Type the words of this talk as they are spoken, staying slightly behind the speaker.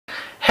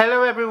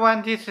Hello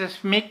everyone, this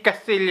is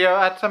Castillo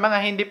at sa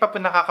mga hindi pa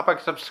po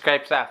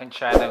nakakapag-subscribe sa aking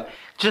channel,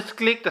 just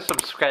click the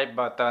subscribe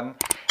button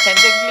and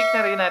then click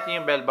na rin natin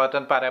yung bell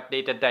button para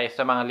updated tayo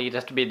sa mga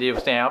latest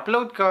videos na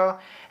i-upload ko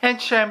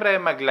and syempre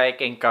mag-like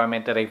and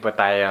comment rin po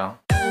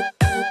tayo.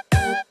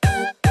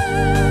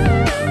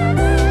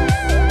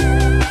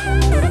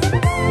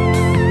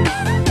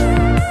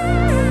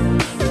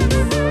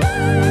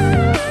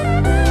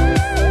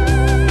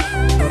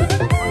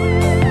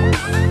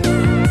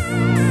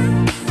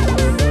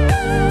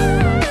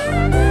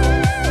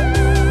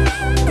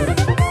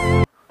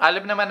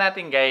 Alam naman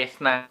natin guys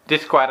na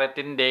this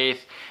quarantine days,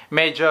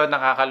 medyo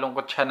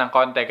nakakalungkot siya ng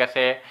konti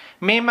kasi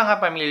may mga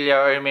pamilya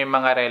or may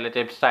mga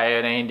relatives tayo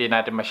na hindi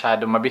natin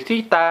masyado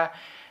mabisita.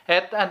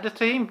 At the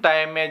same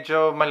time,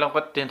 medyo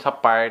malungkot din sa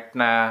part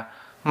na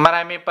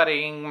marami pa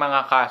ring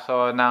mga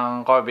kaso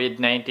ng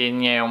COVID-19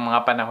 ngayong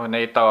mga panahon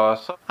na ito.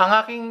 So, ang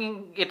aking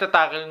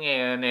itatakil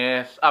ngayon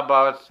is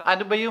about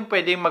ano ba yung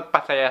pwedeng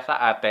magpasaya sa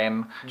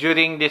atin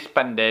during this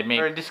pandemic.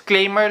 For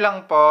disclaimer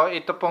lang po,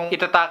 ito pong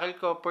itatakil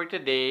ko for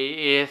today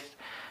is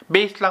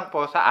based lang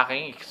po sa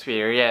aking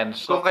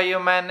experience. Kung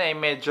kayo man ay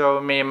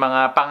medyo may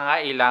mga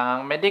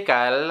pangangailangang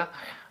medical,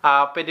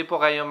 pwede po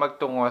kayong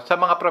magtungo sa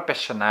mga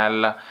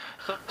professional.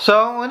 So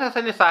ang una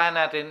sa listahan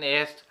natin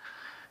is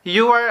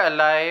you are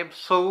alive,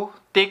 so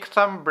take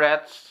some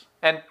breaths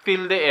and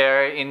feel the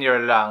air in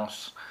your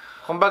lungs.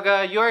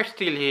 Kumbaga, you are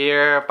still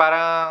here.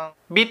 Parang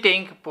be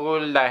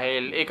thankful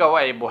dahil ikaw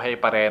ay buhay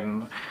pa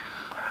rin.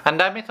 Ang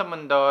dami sa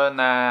mundo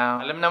na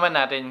alam naman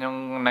natin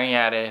yung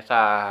nangyayari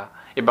sa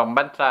ibang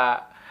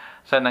bansa,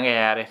 sa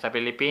nangyayari sa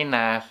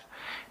Pilipinas.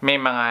 May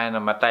mga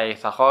namatay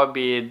sa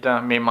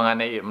COVID, may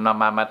mga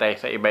namamatay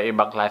sa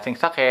iba-ibang klaseng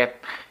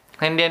sakit.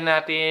 Hindi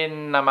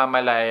natin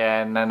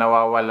namamalayan na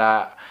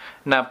nawawala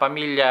na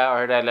pamilya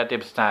or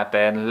relatives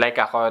natin. Like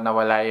ako,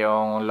 nawala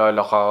yung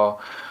lolo ko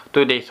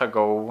 2 days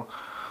ago.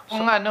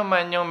 Kung ano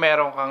man yung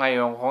meron ka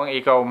ngayon, kung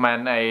ikaw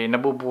man ay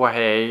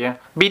nabubuhay,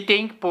 be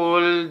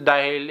thankful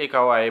dahil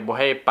ikaw ay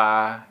buhay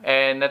pa.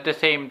 And at the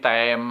same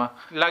time,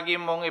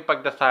 lagi mong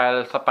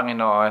ipagdasal sa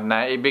Panginoon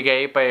na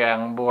ibigay pa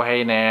yung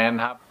buhay na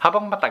yan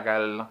habang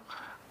matagal.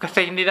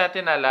 Kasi hindi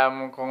natin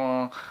alam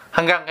kung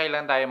hanggang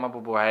kailan tayo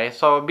mabubuhay.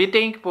 So, be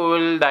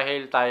thankful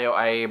dahil tayo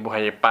ay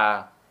buhay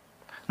pa.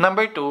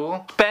 Number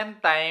 2,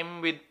 spend time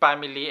with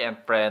family and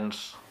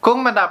friends. Kung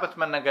matapos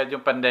man agad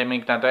yung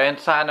pandemic na to, and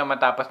sana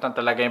matapos na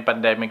talaga yung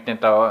pandemic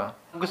nito,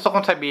 gusto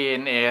kong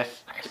sabihin is,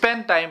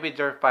 spend time with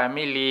your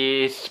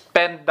family,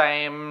 spend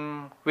time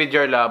with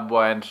your loved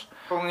ones.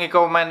 Kung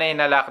ikaw man ay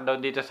na-lockdown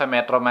dito sa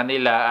Metro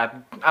Manila at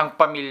ang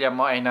pamilya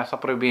mo ay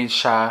nasa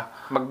probinsya,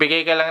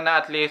 magbigay ka lang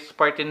na at least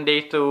 14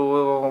 days to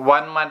 1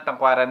 month ng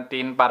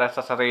quarantine para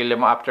sa sarili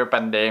mo after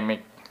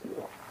pandemic.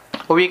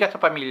 Uwi ka sa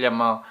pamilya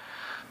mo.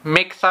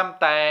 Make some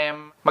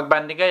time,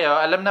 magbanding kayo.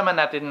 Alam naman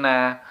natin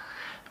na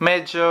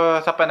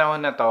medyo sa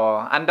panahon na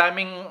to, ang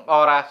daming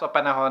oras o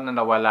panahon na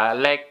nawala.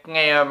 Like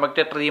ngayon,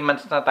 magte 3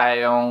 months na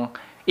tayong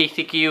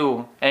ECQ,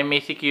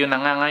 MECQ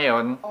na nga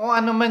ngayon. Kung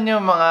ano man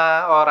yung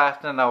mga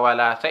oras na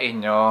nawala sa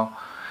inyo,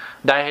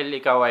 dahil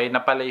ikaw ay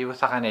napalayo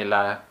sa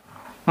kanila,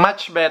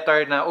 much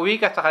better na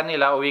uwi ka sa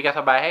kanila, uwi ka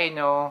sa bahay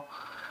nyo,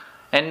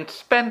 and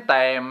spend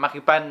time,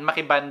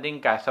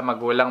 makibanding ka sa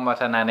magulang mo,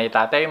 sa nanay,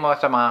 tatay mo,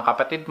 sa mga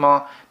kapatid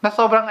mo, na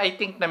sobrang I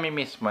think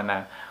namimiss mo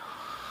na.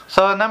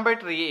 So, number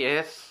 3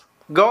 is,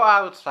 go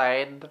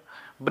outside,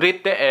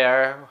 breathe the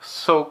air,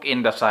 soak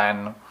in the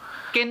sun.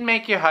 Can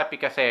make you happy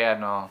kasi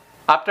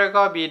after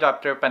COVID,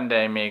 after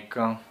pandemic,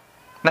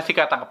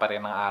 nasikatan ka pa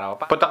rin ng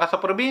araw. Punta ka sa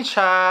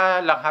probinsya,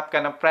 langhap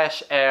ka ng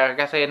fresh air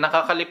kasi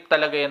nakakalip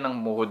talaga yan ng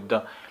mood.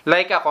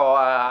 Like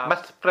ako,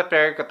 mas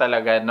prepare ko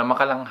talaga na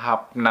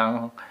makalanghap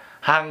ng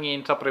hangin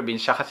sa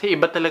probinsya kasi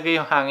iba talaga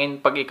yung hangin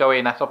pag ikaw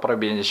ay nasa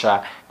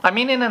probinsya.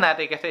 Aminin na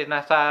natin kasi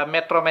nasa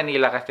Metro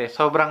Manila kasi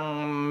sobrang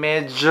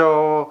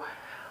medyo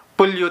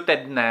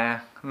polluted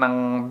na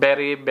ng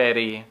very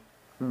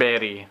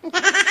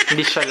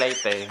hindi siya light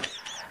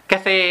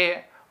kasi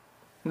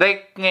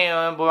like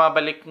ngayon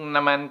bumabalik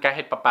naman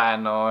kahit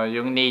papano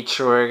yung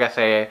nature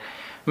kasi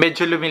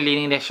medyo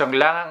lumilinis yung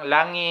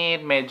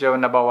langit, medyo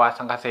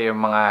nabawasan kasi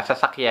yung mga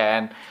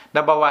sasakyan,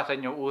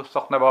 nabawasan yung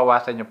usok,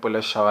 nabawasan yung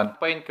pollution.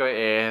 Point ko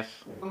is,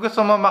 kung gusto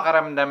mo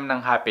makaramdam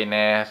ng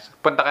happiness,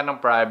 punta ka ng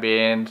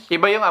province.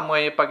 Iba yung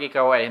amoy pag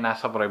ikaw ay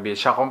nasa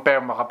probinsya, compare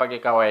mo kapag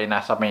ikaw ay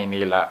nasa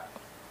Maynila.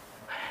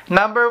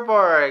 Number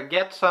 4,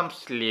 get some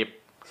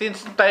sleep.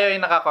 Since tayo ay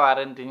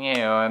naka-quarantine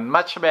ngayon,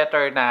 much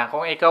better na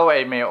kung ikaw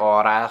ay may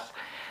oras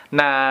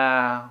na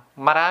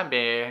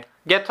marami,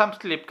 get some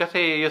sleep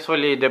kasi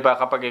usually, 'di ba,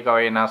 kapag ikaw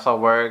ay nasa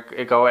work,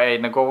 ikaw ay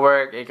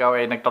nagwo-work, ikaw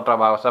ay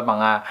nagtatrabaho sa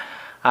mga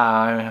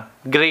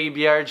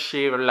graveyard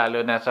shift,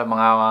 lalo na sa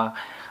mga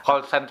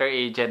call center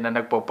agent na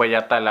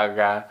nagpupuyat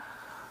talaga.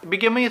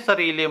 Bigyan mo yung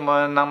sarili mo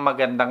ng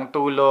magandang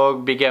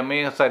tulog, bigyan mo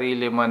yung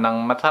sarili mo ng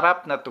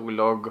masarap na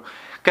tulog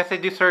kasi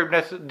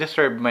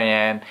deserve mo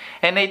yan.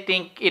 And I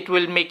think it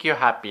will make you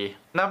happy.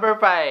 Number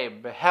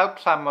 5, help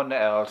someone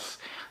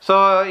else.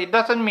 So, it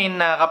doesn't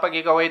mean na kapag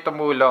ikaw ay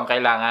tumulong,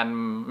 kailangan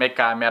may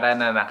camera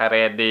na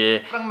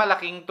naka-ready. Parang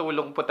malaking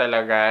tulong po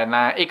talaga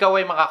na ikaw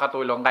ay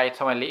makakatulong kahit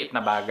sa maliit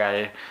na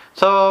bagay.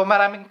 So,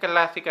 maraming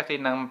klase kasi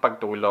ng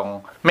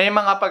pagtulong. May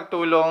mga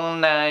pagtulong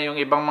na yung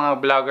ibang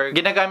mga vlogger,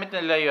 ginagamit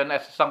nila yon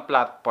as isang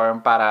platform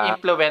para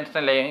influence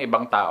nila yung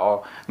ibang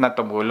tao na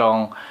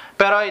tumulong.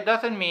 Pero it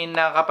doesn't mean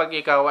na kapag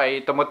ikaw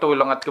ay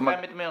tumutulong at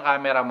gumagamit mo yung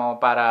camera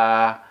mo para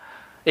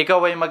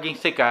ikaw ay maging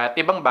sikat,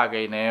 ibang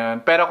bagay na yun.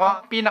 Pero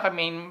kung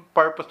pinaka-main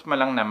purpose mo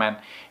lang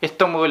naman is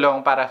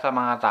tumulong para sa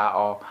mga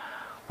tao,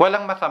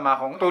 walang masama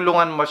kung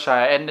tulungan mo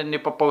siya and then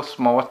ipopost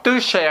mo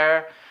to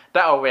share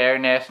the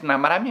awareness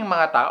na maraming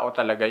mga tao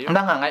talaga yung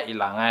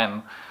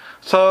nangangailangan.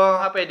 So,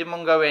 ang pwede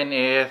mong gawin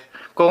is,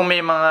 kung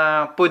may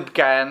mga food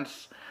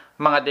cans,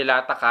 mga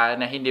dilata ka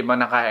na hindi mo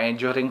nakain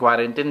during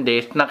quarantine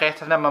days na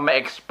kaysa naman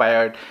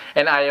ma-expired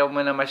and ayaw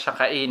mo naman siya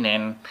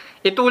kainin,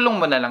 itulong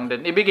mo na lang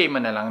din, ibigay mo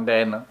na lang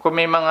din. Kung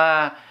may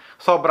mga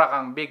sobra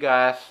kang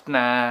bigas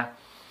na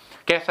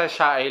kaysa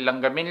siya ay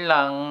langgamin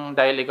lang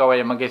dahil ikaw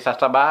ay mag-isa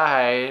sa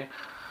bahay,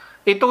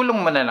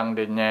 itulong mo na lang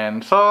din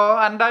yan. So,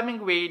 ang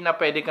daming way na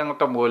pwede kang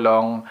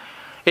tumulong.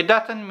 It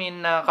doesn't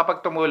mean na kapag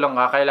tumulong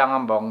ka,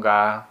 kailangan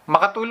bongga.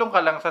 Makatulong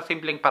ka lang sa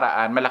simpleng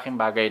paraan, malaking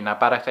bagay na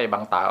para sa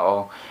ibang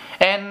tao.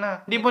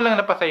 And, di mo lang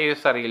napasaya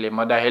yung sarili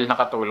mo dahil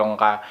nakatulong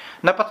ka.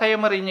 Napasaya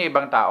mo rin yung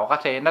ibang tao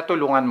kasi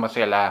natulungan mo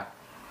sila.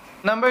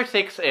 Number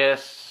 6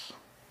 is,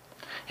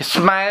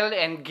 smile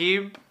and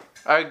give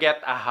or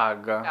get a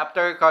hug.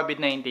 After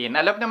COVID-19,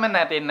 alam naman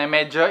natin na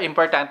medyo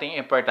importante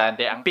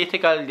ang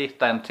physical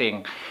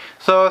distancing.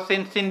 So,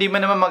 since hindi mo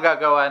naman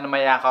magagawa na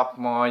mayakap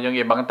mo yung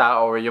ibang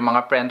tao or yung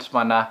mga friends mo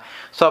na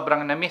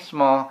sobrang na-miss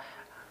mo,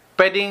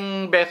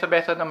 pwedeng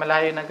beso-beso na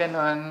malayo na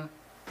ganon.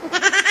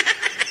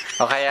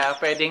 O kaya,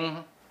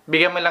 pwedeng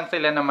bigyan mo lang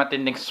sila ng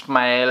matinding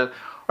smile.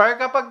 Or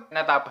kapag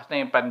natapos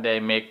na yung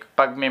pandemic,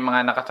 pag may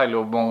mga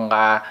nakasalubong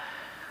ka,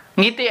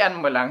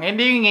 ngitian mo lang.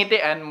 Hindi yung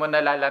ngitian mo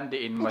na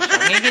lalandiin mo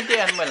siya.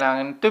 Ngitian mo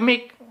lang to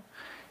make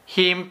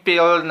him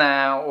feel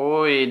na,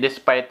 uy,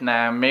 despite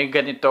na may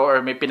ganito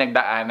or may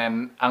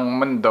pinagdaanan ang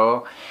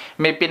mundo,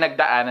 may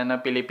pinagdaanan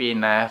ng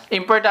Pilipinas,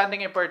 importante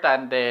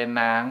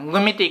na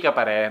ngumiti ka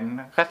pa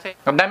rin. Kasi,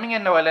 ang daming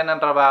nga nawalan ng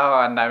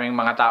trabaho, ang daming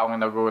mga taong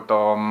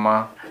nagutom.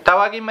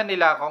 Tawagin man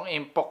nila akong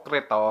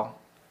impokrito.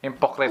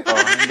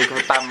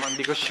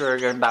 Hindi ko sure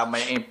kung tama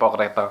yung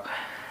impokrito.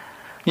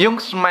 Yung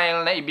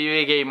smile na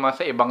ibibigay mo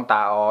sa ibang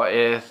tao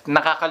is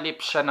nakakalip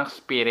siya ng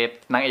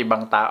spirit ng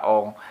ibang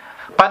tao.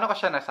 Paano ko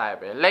siya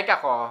nasabi? Like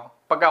ako,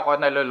 pag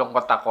ako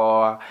nalulungkot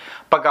ako,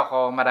 pag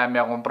ako marami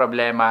akong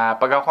problema,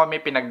 pag ako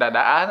may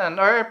pinagdadaanan,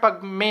 or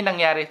pag may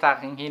nangyari sa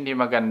akin hindi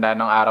maganda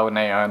nung araw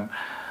na yon,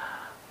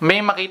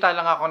 may makita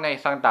lang ako na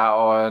isang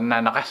tao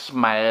na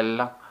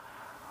nakasmile,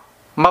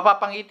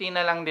 mapapangiti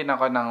na lang din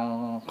ako ng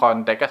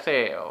konti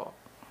kasi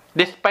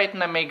despite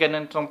na may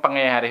ganun tong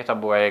pangyayari sa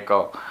buhay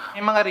ko,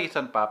 may mga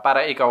reason pa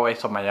para ikaw ay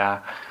sumaya.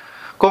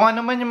 Kung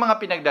ano man yung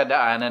mga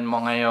pinagdadaanan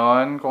mo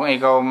ngayon, kung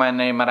ikaw man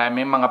ay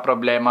maraming mga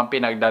problema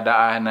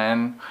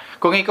pinagdadaanan,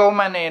 kung ikaw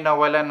man ay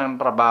nawalan ng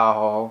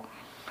trabaho,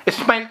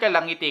 smile ka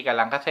lang, ngiti ka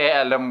lang. Kasi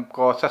alam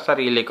ko sa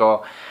sarili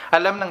ko,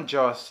 alam ng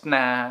Diyos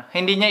na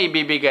hindi niya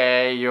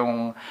ibibigay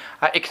yung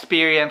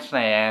experience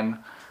na yan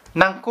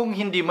nang kung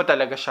hindi mo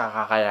talaga siya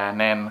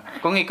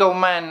kakayanin. Kung ikaw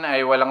man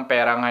ay walang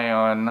pera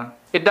ngayon,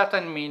 it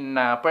doesn't mean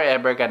na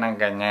forever ka ng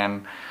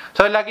ganyan.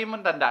 So, lagi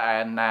mong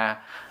tandaan na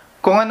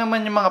kung ano man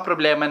yung mga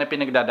problema na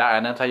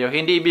pinagdadaanan sa'yo,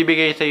 hindi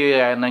ibibigay sa'yo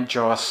yan ng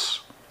Diyos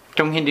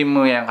kung hindi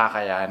mo yan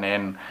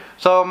kakayanin.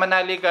 So,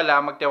 manali ka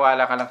lang,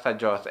 magtiwala ka lang sa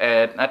Diyos.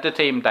 And at the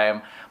same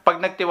time, pag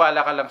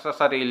nagtiwala ka lang sa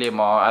sarili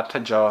mo at sa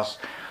Diyos,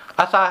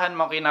 asahan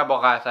mo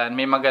kinabukasan,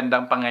 may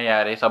magandang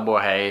pangyayari sa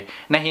buhay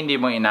na hindi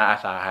mo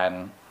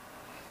inaasahan.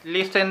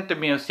 Listen to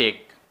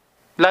music.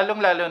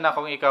 Lalong-lalo na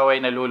kung ikaw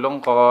ay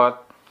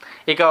nalulungkot,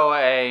 ikaw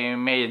ay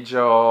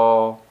medyo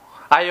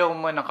ayaw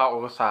mo ng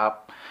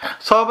kausap,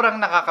 sobrang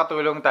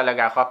nakakatulong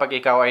talaga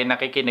kapag ikaw ay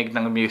nakikinig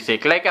ng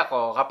music. Like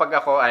ako, kapag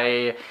ako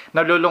ay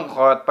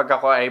nalulungkot, pag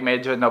ako ay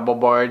medyo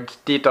nabobored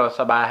dito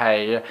sa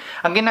bahay,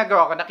 ang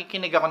ginagawa ko,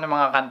 nakikinig ako ng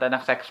mga kanta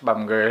ng Sex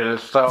Bomb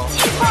Girls. So,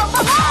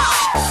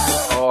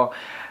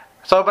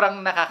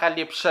 sobrang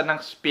nakakalip siya ng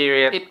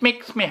spirit. It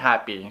makes me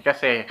happy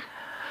kasi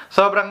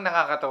sobrang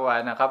nakakatuwa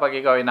na kapag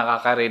ikaw ay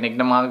nakakarinig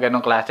ng mga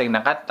ganong klaseng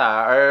na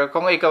kanta, or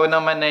kung ikaw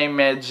naman ay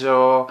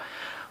medyo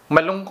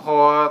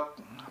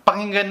malungkot,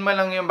 pakinggan mo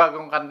lang yung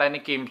bagong kanta ni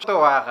Kim.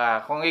 Tuwa ka.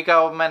 Kung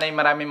ikaw man ay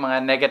maraming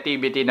mga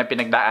negativity na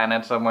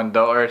pinagdaanan sa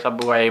mundo or sa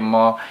buhay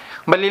mo,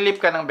 malilip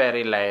ka ng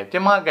very light.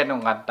 Yung mga ganong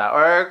kanta.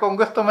 Or kung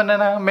gusto mo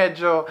na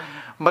medyo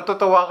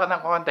matutuwa ka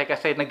ng konti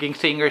kasi naging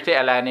singer si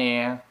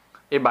Alani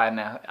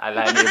Ibana.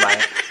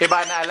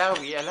 Ibana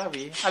Alawi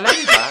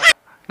ba?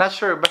 Not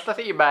sure. Basta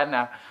si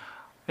Ibana.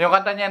 Yung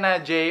kanta niya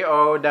na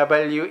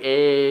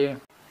J-O-W-A.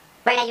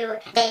 Where are you?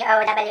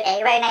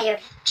 J-O-W-A. Where are you?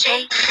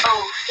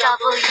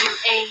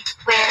 J-O-W-A.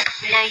 Where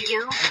are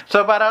you?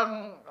 So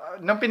parang,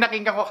 nung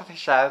pinakinggan ko kasi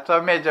siya, so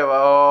medyo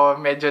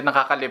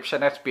nakakalip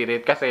siya ng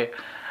spirit kasi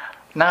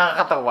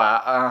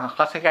nakakatawa.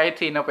 Kasi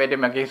kahit sino pwede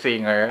maging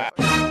singer.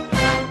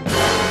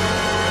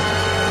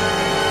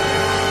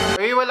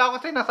 Wala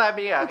ko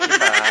sinasabi iba.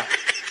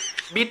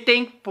 Be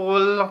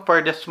thankful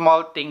for the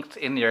small things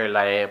in your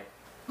life.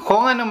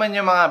 Kung ano man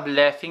yung mga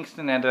blessings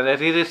na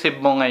nare-receive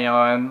mo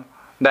ngayon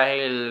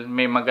dahil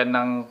may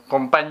magandang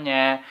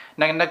kumpanya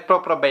na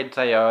nagpro-provide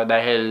sa'yo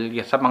dahil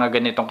sa mga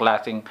ganitong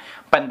klaseng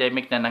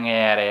pandemic na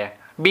nangyayari,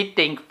 be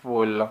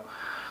thankful.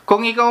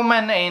 Kung ikaw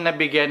man ay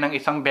nabigyan ng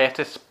isang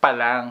beses pa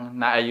lang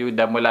na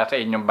ayuda mula sa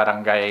inyong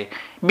barangay,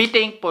 be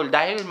thankful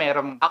dahil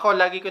meron. Ako,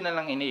 lagi ko na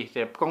lang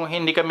iniisip, kung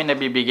hindi kami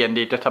nabibigyan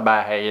dito sa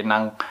bahay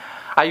ng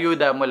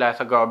ayuda mula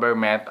sa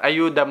government,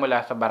 ayuda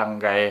mula sa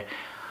barangay,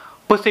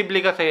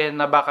 posible kasi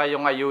na baka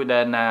yung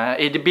ayuda na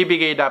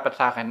ibibigay dapat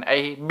sa akin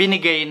ay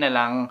binigay na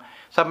lang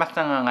sa mas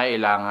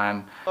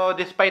nangangailangan. So,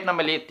 despite na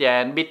maliit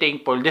yan, be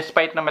thankful.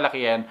 Despite na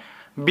malaki yan,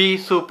 be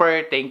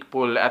super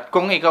thankful. At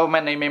kung ikaw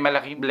man ay may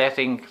malaking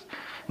blessings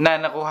na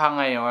nakuha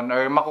ngayon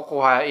or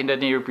makukuha in the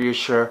near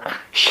future,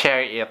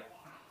 share it.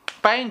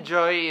 Find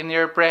joy in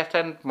your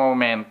present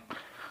moment.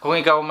 Kung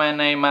ikaw man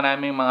ay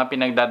maraming mga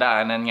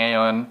pinagdadaanan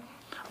ngayon,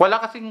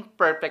 wala kasing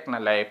perfect na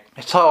life.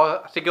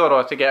 So,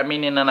 siguro, sige,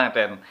 aminin na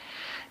natin.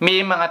 May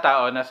mga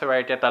tao na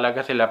swerte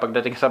talaga sila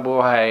pagdating sa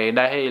buhay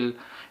dahil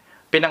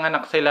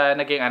pinanganak sila,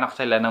 naging anak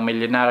sila ng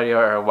milyonaryo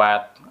or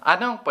what.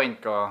 Anong point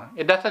ko?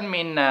 It doesn't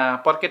mean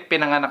na porket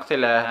pinanganak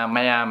sila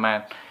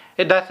mayaman,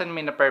 it doesn't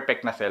mean na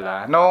perfect na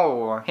sila.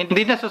 No,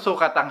 hindi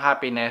nasusukat ang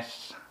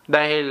happiness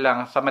dahil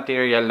lang sa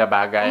material na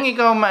bagay. Kung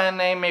ikaw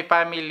man ay may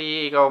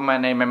family, ikaw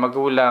man ay may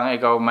magulang,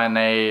 ikaw man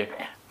ay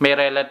may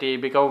relative,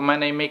 ikaw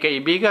man ay may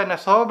kaibigan na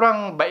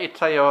sobrang bait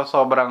sa'yo,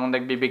 sobrang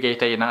nagbibigay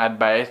sa'yo ng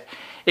advice,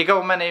 ikaw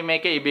man ay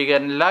may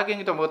kaibigan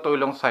laging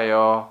tumutulong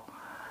sa'yo,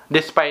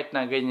 despite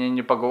na ganyan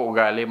yung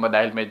pag-uugali mo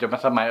dahil medyo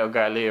masama yung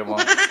ugali mo.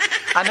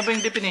 Ano ba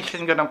yung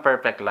definition ko ng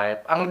perfect life?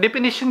 Ang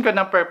definition ko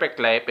ng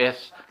perfect life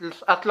is,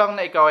 at long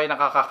na ikaw ay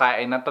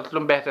nakakakain ng 3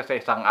 beses sa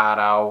isang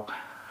araw,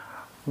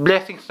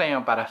 blessings na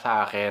yun para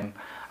sa akin.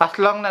 As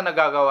long na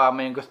nagagawa mo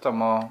yung gusto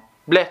mo,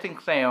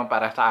 blessings na yun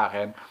para sa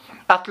akin.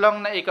 As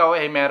long na ikaw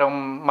ay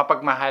merong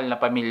mapagmahal na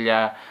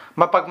pamilya,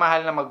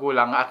 mapagmahal na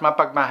magulang, at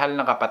mapagmahal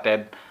na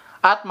kapatid,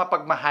 at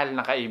mapagmahal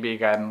na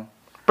kaibigan,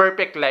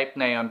 perfect life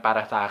na yon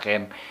para sa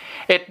akin.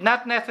 It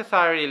not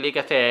necessarily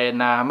kasi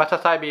na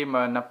masasabi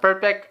mo na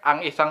perfect ang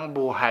isang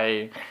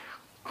buhay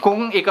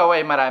kung ikaw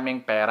ay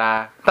maraming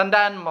pera.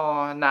 Tandaan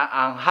mo na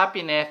ang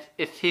happiness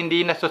is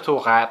hindi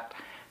nasusukat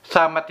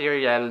sa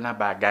material na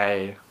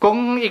bagay.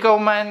 Kung ikaw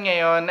man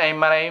ngayon ay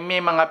may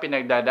mga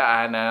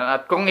pinagdadaanan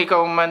at kung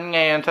ikaw man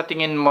ngayon sa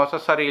tingin mo sa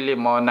sarili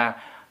mo na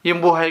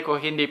yung buhay ko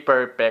hindi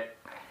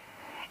perfect,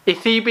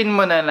 isipin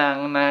mo na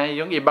lang na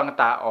yung ibang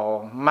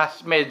tao,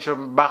 mas medyo,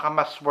 baka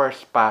mas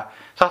worse pa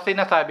sa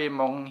sinasabi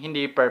mong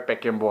hindi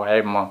perfect yung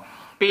buhay mo.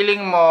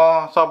 Feeling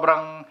mo,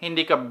 sobrang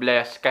hindi ka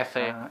blessed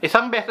kasi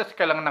isang beses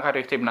ka lang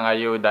naka-receive ng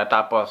ayuda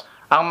tapos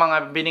ang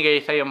mga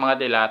binigay sa yung mga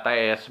dilata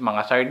is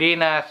mga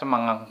sardinas,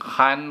 mga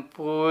canned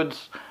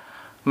foods,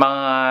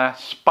 mga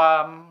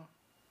spam.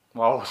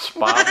 Wow,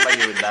 spam,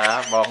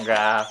 ayuda,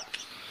 bongga.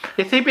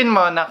 Isipin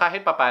mo na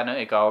kahit papano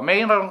ikaw,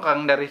 mayroon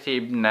kang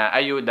na-receive na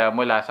ayuda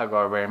mula sa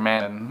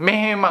government.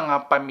 May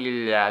mga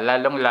pamilya,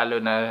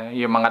 lalong-lalo na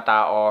yung mga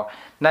tao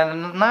na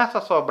nasa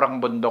sobrang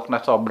bundok,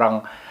 na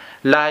sobrang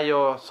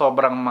layo,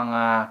 sobrang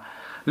mga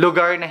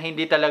lugar na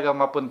hindi talaga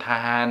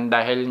mapuntahan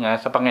dahil nga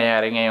sa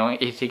pangyayari ngayong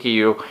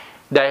ECQ,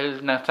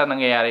 dahil sa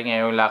nangyayari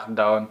ngayong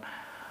lockdown.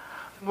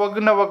 Wag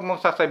na wag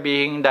mong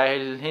sasabihin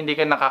dahil hindi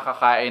ka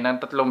nakakakain ng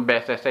 3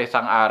 beses sa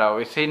isang araw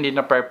is hindi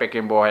na perfect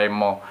yung buhay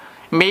mo.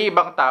 May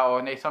ibang tao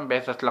na isang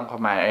beses lang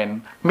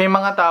kumain. May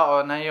mga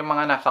tao na yung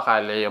mga nasa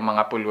kali, yung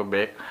mga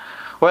pulubi,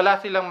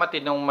 wala silang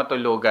matinong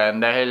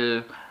matulugan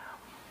dahil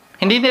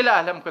hindi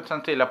nila alam kung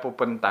saan sila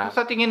pupunta.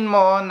 Sa tingin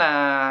mo na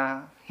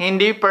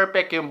hindi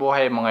perfect yung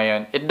buhay mo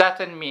ngayon, it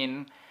doesn't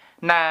mean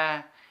na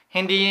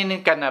hindi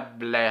ka na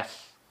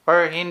blessed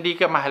or hindi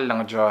ka mahal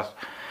ng Diyos.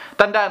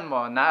 Tandaan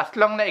mo na as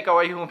long na ikaw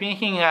ay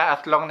humihinga,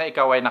 as long na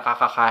ikaw ay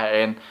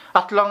nakakakain,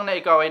 as long na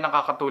ikaw ay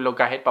nakakatulog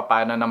kahit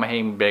papano na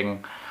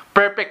mahimbing,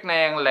 perfect na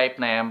yung life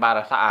na yan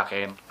para sa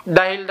akin.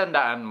 Dahil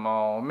tandaan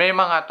mo, may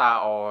mga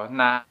tao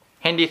na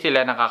hindi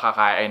sila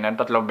nakakakain ng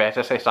 3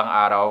 beses sa isang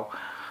araw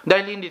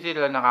dahil hindi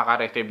sila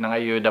nakaka-receive ng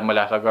ayuda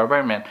mula sa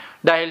government,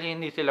 dahil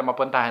hindi sila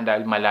mapuntahan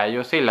dahil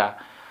malayo sila.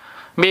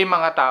 May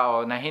mga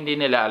tao na hindi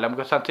nila alam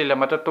kung saan sila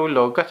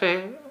matutulog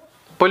kasi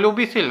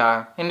pulubi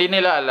sila. Hindi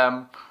nila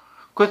alam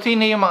kung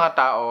sino yung mga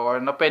tao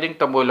na pwedeng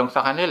tumulong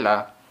sa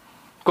kanila.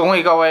 Kung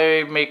ikaw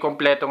ay may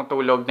kompletong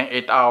tulog ng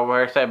 8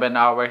 hours, 7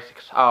 hours,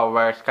 6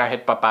 hours,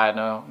 kahit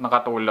papano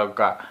nakatulog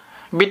ka,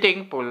 be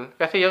thankful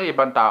kasi yung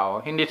ibang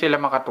tao, hindi sila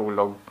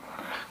makatulog.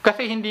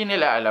 Kasi hindi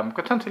nila alam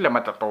kung saan sila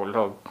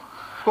matutulog.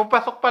 Kung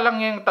pasok pa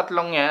lang yung 3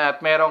 yan at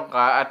meron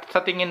ka at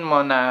sa tingin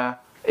mo na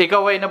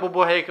ikaw ay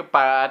nabubuhay ka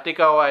pa at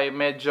ikaw ay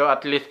medyo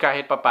at least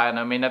kahit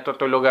papano may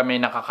natutulugan,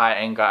 may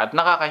nakakain ka at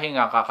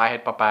nakakahinga ka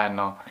kahit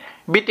papano,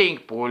 be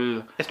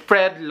thankful.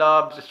 Spread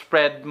love,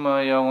 spread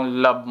mo yung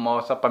love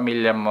mo sa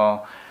pamilya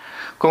mo.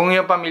 Kung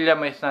yung pamilya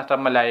mo is nasa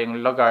malayong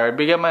lugar,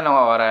 bigyan mo ng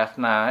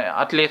oras na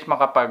at least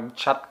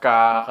makapag-chat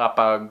ka,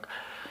 kapag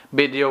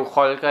video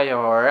call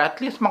kayo or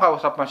at least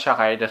makausap mo siya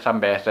kahit isang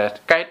beses.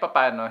 Kahit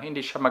papano,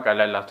 hindi siya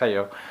mag-alala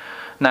sa'yo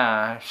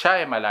na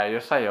siya ay malayo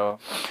sa'yo.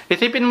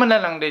 Isipin mo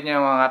na lang din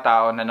yung mga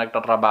tao na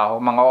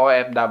nagtatrabaho, mga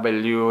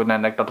OFW na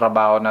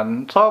nagtatrabaho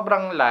ng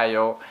sobrang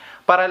layo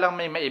para lang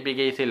may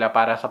maibigay sila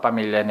para sa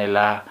pamilya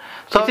nila.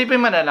 So,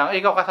 isipin mo na lang,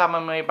 ikaw kasama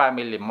mo yung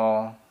family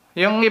mo.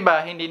 Yung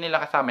iba, hindi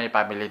nila kasama yung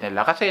family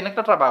nila kasi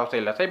nagtatrabaho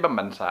sila sa ibang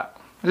bansa.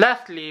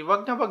 Lastly,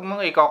 wag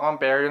mong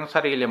i-compare yung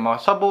sarili mo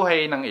sa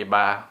buhay ng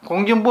iba.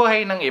 Kung yung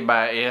buhay ng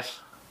iba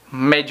is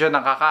medyo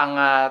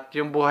nakakaangat,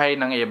 yung buhay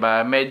ng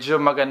iba, medyo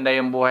maganda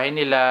yung buhay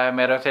nila,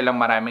 meron silang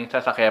maraming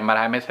sasakyan,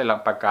 marami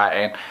silang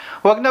pagkain.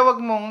 Wag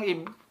mong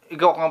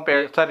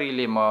i-compare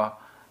sarili mo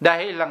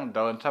dahil lang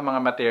doon sa mga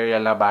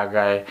material na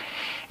bagay.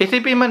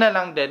 Isipin mo na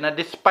lang din na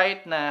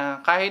despite na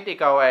kahit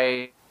ikaw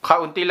ay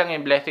kaunti lang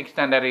yung blessings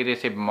na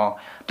nare-receive mo,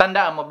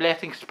 tandaan mo,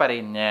 blessings pa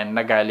rin yan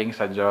na galing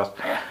sa Diyos.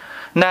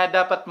 Na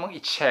dapat mong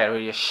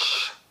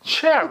i-cherish.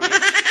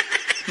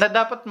 Na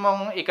dapat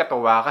mong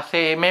ikatuwa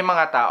kasi may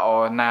mga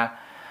tao na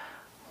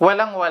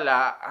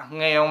walang-wala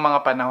ngayong mga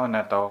panahon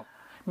na to.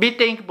 Be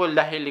thankful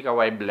dahil ikaw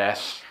ay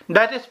blessed.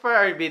 That is for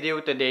our video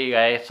today,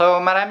 guys. So,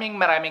 maraming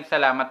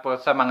salamat po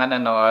sa mga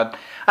nanood.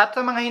 At sa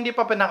mga hindi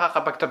pa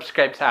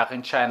nakakapag-subscribe sa akin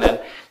channel,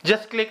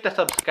 just click the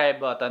subscribe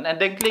button and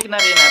then click na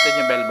rin natin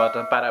yung bell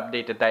button para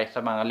updated tayo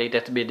sa mga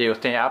latest videos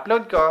na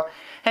i-upload ko.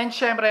 And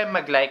syempre,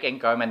 mag-like and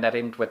comment na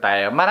rin po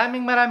tayo.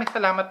 Maraming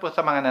salamat po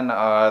sa mga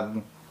nanood.